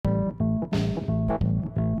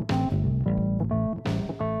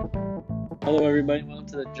Hello, everybody. Welcome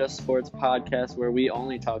to the Just Sports podcast, where we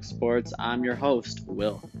only talk sports. I'm your host,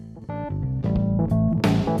 Will.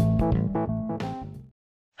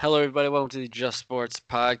 Hello, everybody. Welcome to the Just Sports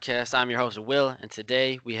podcast. I'm your host, Will, and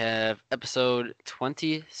today we have episode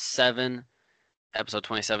 27. Episode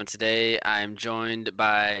 27 today. I'm joined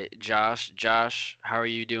by Josh. Josh, how are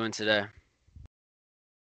you doing today?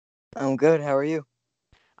 I'm good. How are you?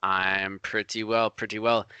 I'm pretty well.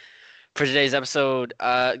 For today's episode,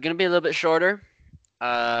 gonna be a little bit shorter.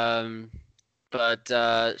 But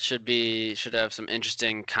should have some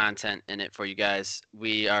interesting content in it for you guys.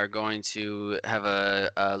 We are going to have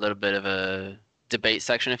a little bit of a debate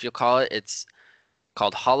section, if you'll call it. It's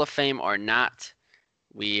called Hall of Fame or Not.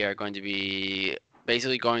 We are going to be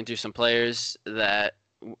basically going through some players that,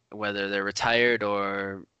 whether they're retired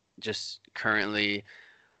or just currently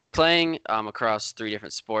playing across three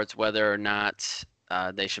different sports, whether or not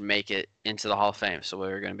they should make it into the Hall of Fame. So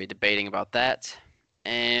we're going to be debating about that.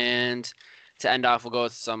 And to end off, we'll go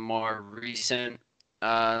with some more recent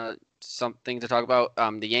something to talk about.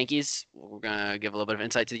 The Yankees. We're gonna give a little bit of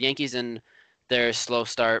insight to the Yankees and their slow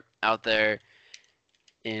start out there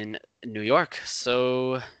in New York.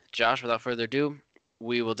 So, Josh, without further ado,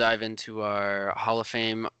 we will dive into our Hall of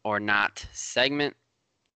Fame or Not segment,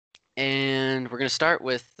 and we're gonna start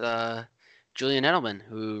with Julian Edelman,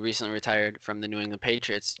 who recently retired from the New England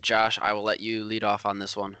Patriots. Josh, I will let you lead off on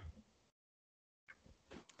this one.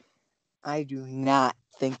 I do not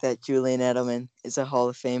think that Julian Edelman is a Hall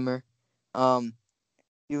of Famer.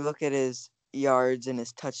 You look at his yards and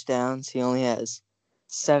his touchdowns. He only has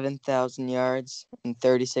 7,000 yards and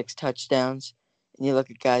 36 touchdowns. And you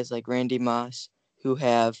look at guys like Randy Moss, who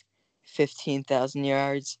have 15,000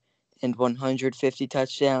 yards and 150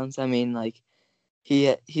 touchdowns. I mean, like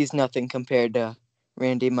he's nothing compared to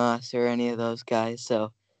Randy Moss or any of those guys.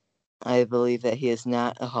 So I believe that he is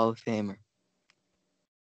not a Hall of Famer.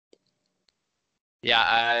 Yeah,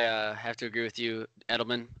 I have to agree with you.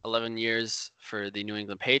 Edelman, 11 years for the New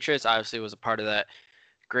England Patriots. Obviously was a part of that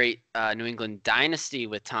great New England dynasty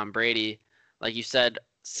with Tom Brady. Like you said,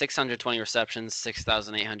 620 receptions,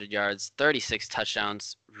 6,800 yards, 36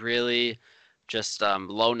 touchdowns. Really just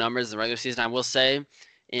low numbers in the regular season. I will say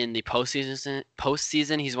in the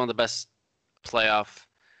postseason, he's one of the best playoff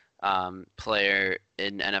player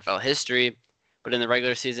in NFL history. But in the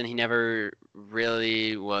regular season, he never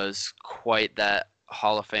really was quite that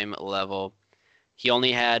Hall of Fame level. He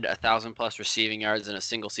only had 1,000+ receiving yards in a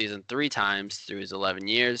single season 3 times through his 11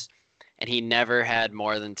 years, and he never had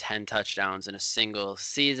more than 10 touchdowns in a single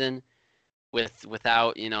season.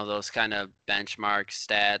 Without those kind of benchmark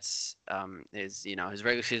stats, his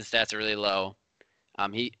regular season stats are really low. I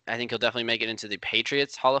think he'll definitely make it into the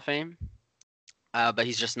Patriots Hall of Fame, but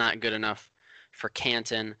he's just not good enough for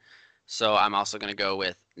Canton. So I'm also going to go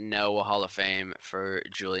with no Hall of Fame for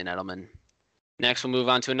Julian Edelman. Next, we'll move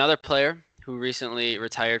on to another player who recently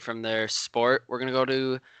retired from their sport. We're going to go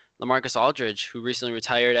to LaMarcus Aldridge, who recently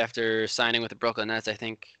retired after signing with the Brooklyn Nets. I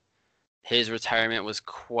think his retirement was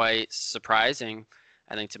quite surprising,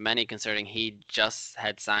 I think, to many, considering he just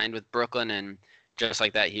had signed with Brooklyn, and just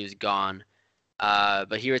like that, he was gone.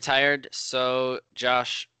 But he retired. So,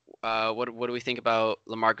 Josh, what do we think about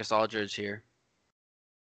LaMarcus Aldridge here?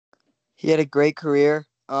 He had a great career.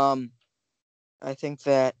 I think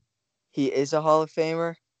that he is a Hall of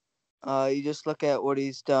Famer. You just look at what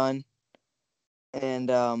he's done,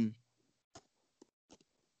 and I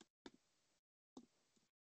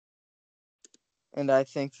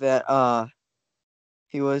think that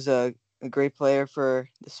he was a great player for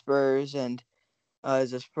the Spurs, and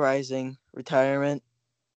is a surprising retirement,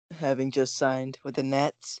 having just signed with the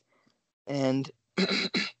Nets. And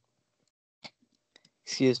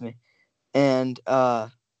excuse me. And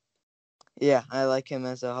yeah, I like him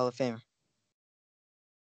as a Hall of Famer.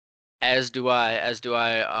 As do I.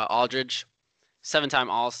 Aldridge, 7-time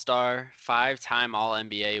All-Star, 5-time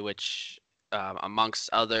All-NBA, which amongst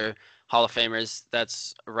other Hall of Famers,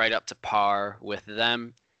 that's right up to par with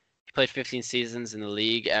them. He played 15 seasons in the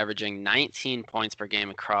league, averaging 19 points per game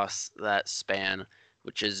across that span,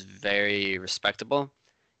 which is very respectable.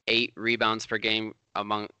 8 rebounds per game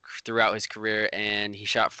throughout his career, and he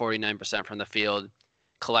shot 49% from the field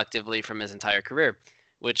collectively from his entire career,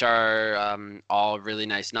 which are all really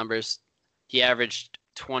nice numbers. He averaged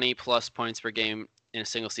 20+ points per game in a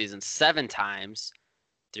single season 7 times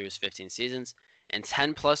through his 15 seasons, and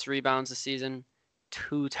 10+ rebounds a season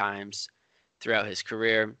 2 times throughout his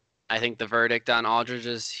career. I think the verdict on Aldridge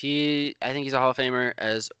is I think he's a Hall of Famer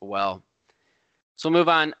as well. So we'll move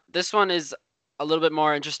on. This one is a little bit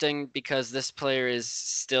more interesting because this player is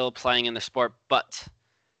still playing in the sport, but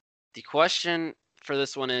the question for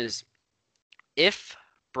this one is, If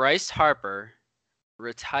Bryce Harper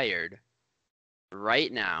retired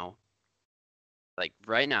right now, like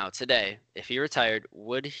right now, today, if he retired,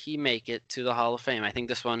 would he make it to the Hall of Fame? I think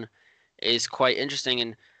this one is quite interesting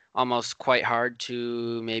and almost quite hard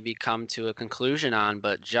to maybe come to a conclusion on.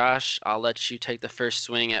 But Josh, I'll let you take the first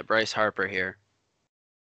swing at Bryce Harper here.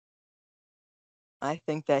 I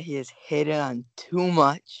think that he is hated on too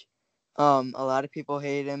much. A lot of people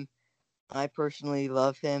hate him. I personally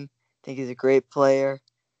love him. Think he's a great player,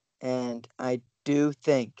 and I do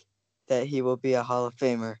think that he will be a Hall of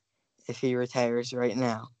Famer if he retires right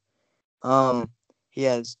now. He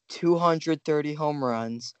has 230 home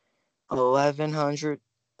runs,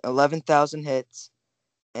 11,000 hits,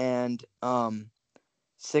 and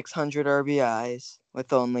 600 RBIs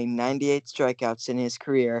with only 98 strikeouts in his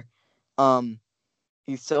career. Um,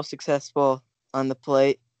 he's so successful on the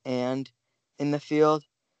plate and in the field.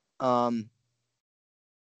 Um,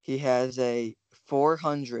 he has a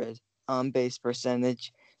 400 on base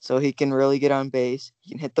percentage, so he can really get on base. He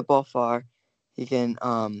can hit the ball far. He can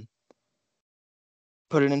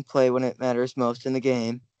put it in play when it matters most in the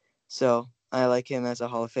game. So I like him as a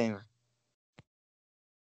Hall of Famer.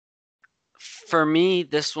 For me,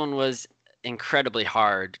 this one was incredibly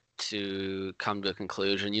hard to come to a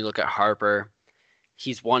conclusion. You look at Harper,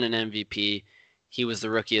 he's won an MVP. He was the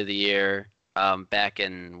Rookie of the Year back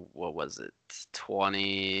in, what was it,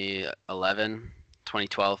 2011,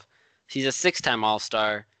 2012. He's a six-time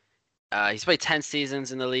All-Star. He's played 10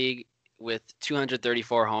 seasons in the league with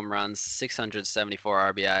 234 home runs,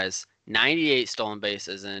 674 RBIs, 98 stolen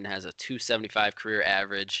bases, and has a 275 career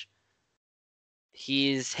average.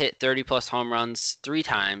 He's hit 30 plus home runs three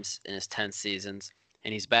times in his 10 seasons,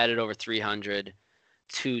 and he's batted over 300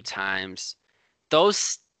 two times.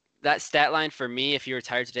 Those that stat line for me, if he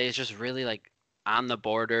retired today, is just really like on the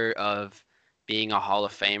border of being a Hall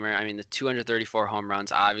of Famer. I mean, the 234 home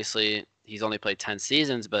runs, obviously, he's only played 10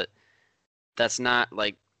 seasons, but that's not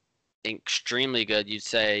like extremely good. You'd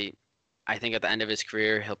say, I think at the end of his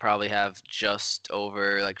career, he'll probably have just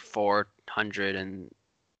over like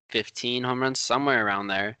 415 home runs, somewhere around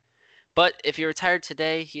there. But if he retired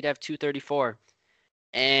today, he'd have 234.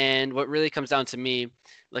 And what really comes down to me,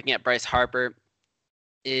 looking at Bryce Harper,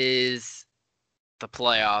 is the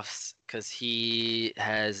playoffs because he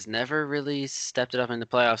has never really stepped it up in the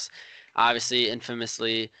playoffs. Obviously,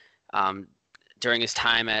 infamously, um, during his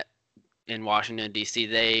time in Washington D.C.,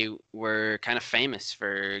 they were kind of famous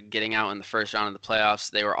for getting out in the first round of the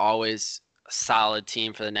playoffs. They were always a solid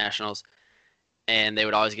team for the Nationals, and they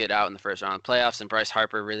would always get out in the first round of the playoffs. And Bryce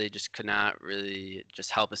Harper really just could not really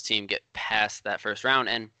just help his team get past that first round.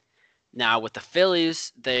 And now with the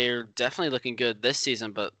Phillies, they're definitely looking good this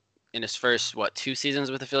season, but in his first two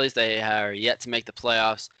seasons with the Phillies, they are yet to make the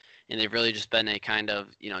playoffs, and they've really just been a kind of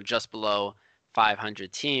just below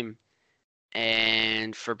 500 team.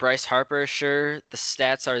 And for Bryce Harper, sure, the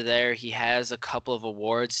stats are there. He has a couple of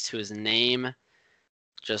awards to his name,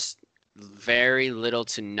 just very little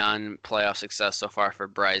to none playoff success so far for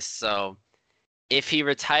Bryce. So if he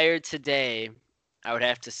retired today, I would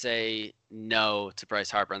have to say no to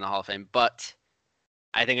Bryce Harper in the Hall of Fame. But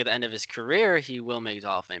I think at the end of his career, he will make the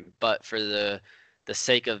Hall of Fame. But for the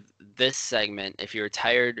sake of this segment, if he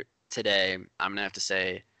retired today, I'm gonna have to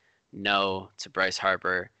say no to Bryce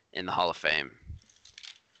Harper in the Hall of Fame.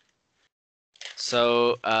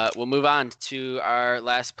 So we'll move on to our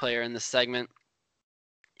last player in this segment.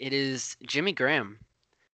 It is Jimmy Graham.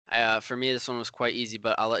 For me, this one was quite easy,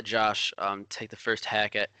 but I'll let Josh take the first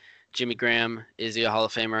hack at Jimmy Graham. Is he a Hall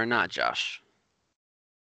of Famer or not, Josh?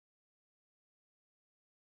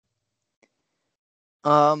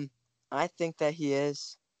 I think that he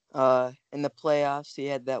is. In the playoffs, he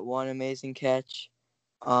had that one amazing catch,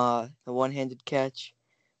 the one-handed catch,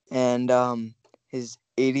 and his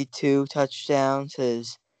 82 touchdowns,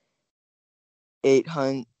 his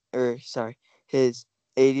 800 or sorry, his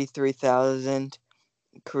 83,000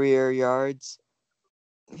 career yards.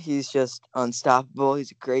 He's just unstoppable.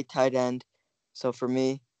 He's a great tight end. So for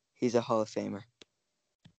me, he's a Hall of Famer.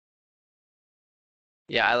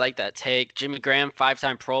 Yeah, I like that take. Jimmy Graham,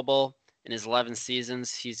 five-time Pro Bowl in his 11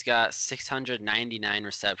 seasons. He's got 699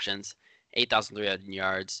 receptions, 8,300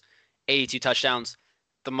 yards, 82 touchdowns.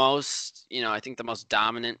 The most, I think the most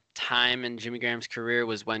dominant time in Jimmy Graham's career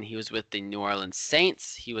was when he was with the New Orleans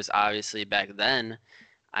Saints. He was obviously back then,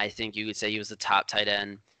 I think you could say he was the top tight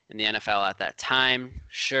end in the NFL at that time.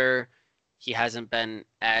 Sure, he hasn't been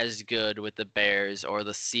as good with the Bears or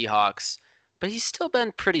the Seahawks, but he's still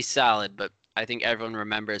been pretty solid. But I think everyone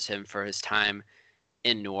remembers him for his time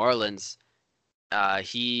in New Orleans.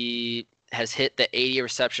 He has hit the 80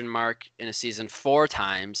 reception mark in a season four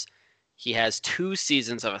times. He has 2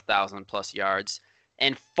 seasons of 1,000+ yards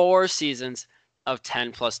and 4 seasons of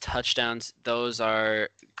 10+ touchdowns. Those are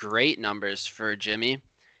great numbers for Jimmy.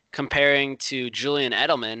 Comparing to Julian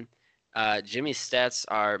Edelman, Jimmy's stats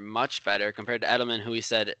are much better compared to Edelman, who he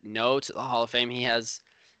said no to the Hall of Fame. He has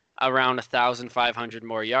around 1,500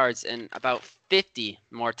 more yards and about 50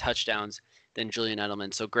 more touchdowns than Julian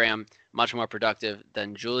Edelman. So Graham, much more productive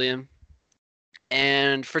than Julian.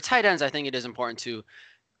 And for tight ends, I think it is important to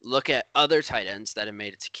look at other tight ends that have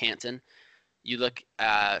made it to Canton. You look,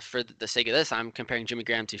 for the sake of this, I'm comparing Jimmy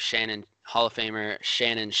Graham to Hall of Famer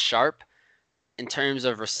Shannon Sharpe. In terms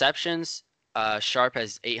of receptions, Sharpe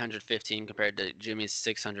has 815 compared to Jimmy's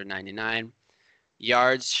 699.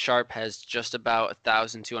 Yards, Sharpe has just about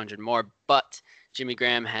 1,200 more, but Jimmy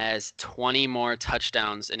Graham has 20 more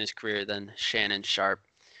touchdowns in his career than Shannon Sharpe.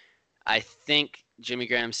 I think Jimmy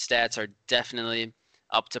Graham's stats are definitely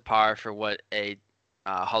up to par for what a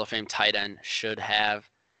Hall of Fame tight end should have.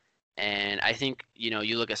 And I think,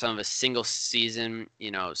 you look at some of his single season,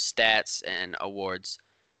 stats and awards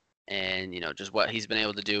and, just what he's been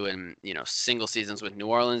able to do in, single seasons with New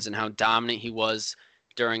Orleans and how dominant he was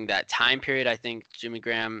during that time period. I think Jimmy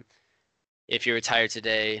Graham, if he retired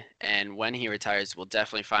today and when he retires, will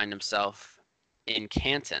definitely find himself in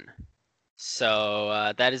Canton.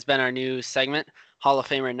 So that has been our new segment, Hall of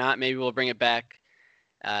Fame or not. Maybe we'll bring it back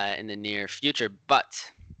in the near future. But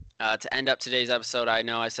to end up today's episode, I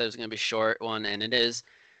know I said it was going to be a short one, and it is.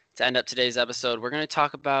 To end up today's episode, we're going to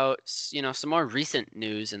talk about some more recent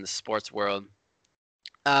news in the sports world.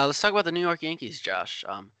 Let's talk about the New York Yankees, Josh.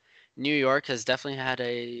 New York has definitely had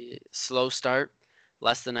a slow start,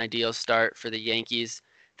 less than ideal start for the Yankees.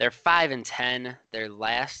 They're 5-10. They're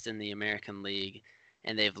last in the American League,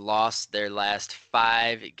 and they've lost their last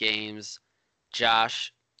 5 games.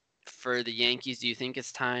 Josh, for the Yankees, do you think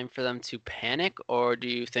it's time for them to panic, or do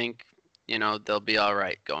you think, they'll be all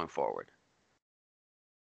right going forward?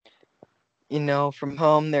 From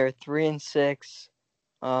home they're 3-6.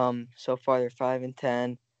 So far they're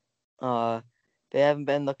 5-10. They haven't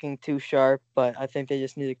been looking too sharp, but I think they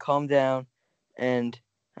just need to calm down, and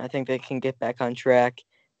I think they can get back on track.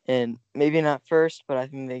 And maybe not first, but I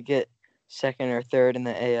think they get second or third in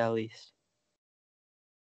the AL East.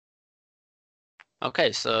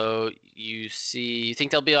 Okay, so you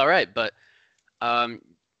think they'll be all right, but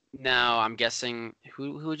now I'm guessing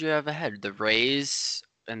who would you have ahead? The Rays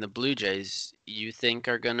and the Blue Jays, you think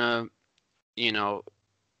are gonna, you know,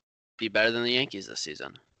 be better than the Yankees this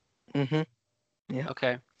season? Mhm. Yeah.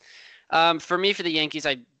 Okay. For me, for the Yankees,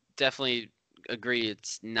 I definitely agree.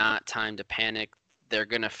 It's not time to panic. They're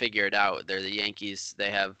gonna figure it out. They're the Yankees.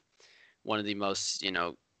 They have one of the most,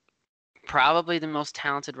 probably the most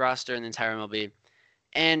talented roster in the entire MLB,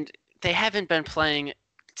 and they haven't been playing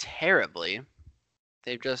terribly.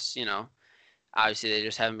 They've just, obviously they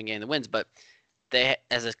just haven't been getting the wins, but they,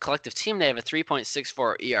 as a collective team, they have a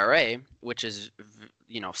 3.64 ERA, which is,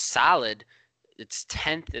 solid. It's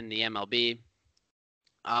 10th in the MLB.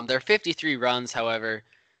 Their 53 runs, however,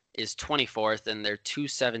 is 24th, and their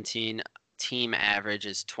 217 team average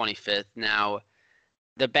is 25th. Now,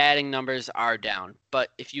 the batting numbers are down, but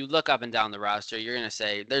if you look up and down the roster, you're going to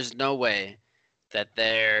say there's no way that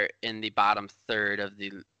they're in the bottom third of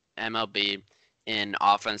the MLB in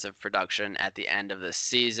offensive production at the end of the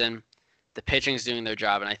season. The pitching's doing their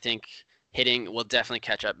job, and I think hitting will definitely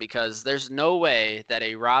catch up because there's no way that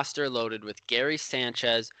a roster loaded with Gary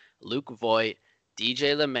Sanchez, Luke Voigt,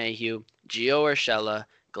 DJ LeMahieu, Gio Urshela,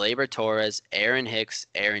 Gleyber Torres, Aaron Hicks,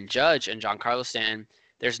 Aaron Judge, and Giancarlo Stanton,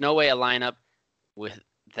 there's no way a lineup with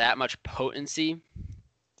that much potency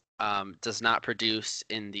does not produce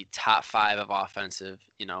in the top 5 of offensive,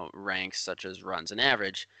 ranks such as runs and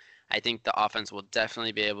average. I think the offense will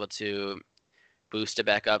definitely be able to boost it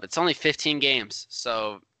back up. It's only 15 games,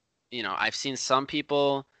 so I've seen some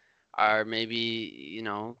people are maybe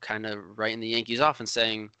kind of writing the Yankees off and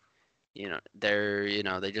saying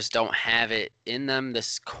they just don't have it in them.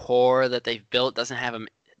 This core that they've built doesn't have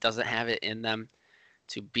it in them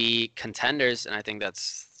to be contenders, and I think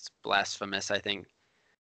that's blasphemous. I think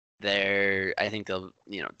they'll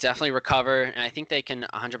definitely recover, and I think they can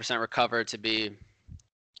 100% recover to be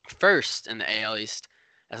first in the AL East.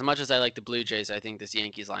 As much as I like the Blue Jays, I think this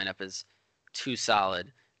Yankees lineup is too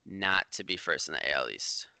solid not to be first in the AL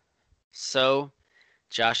East. So,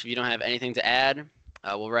 Josh, if you don't have anything to add,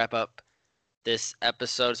 we'll wrap up this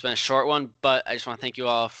episode. It's been a short one, but I just want to thank you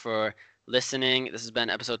all for listening. This has been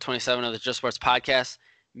episode 27 of the Just Sports Podcast.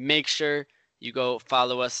 Make sure you go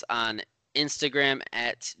follow us on Instagram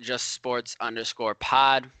at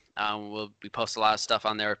justsports_pod. We post a lot of stuff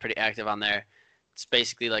on there. We're pretty active on there. It's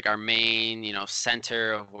basically like our main,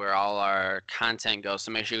 center of where all our content goes.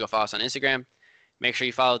 So make sure you go follow us on Instagram. Make sure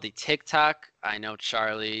you follow the TikTok. I know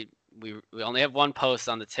Charlie, we only have one post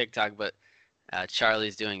on the TikTok, but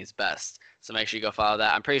Charlie's doing his best. So make sure you go follow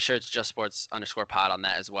that. I'm pretty sure it's just sports_pod on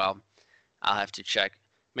that as well. I'll have to check.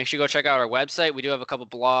 Make sure you go check out our website. We do have a couple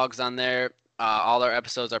blogs on there. All our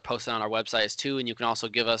episodes are posted on our website too, and you can also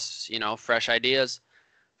give us, fresh ideas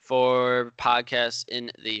for podcasts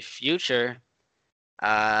in the future.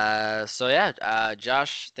 So yeah,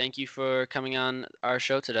 Josh, thank you for coming on our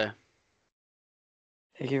show today.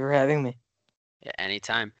 Thank you for having me. Yeah,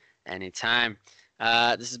 anytime, anytime.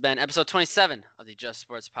 This has been episode 27 of the Just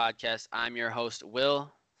Sports Podcast. I'm your host,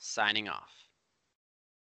 Will, signing off.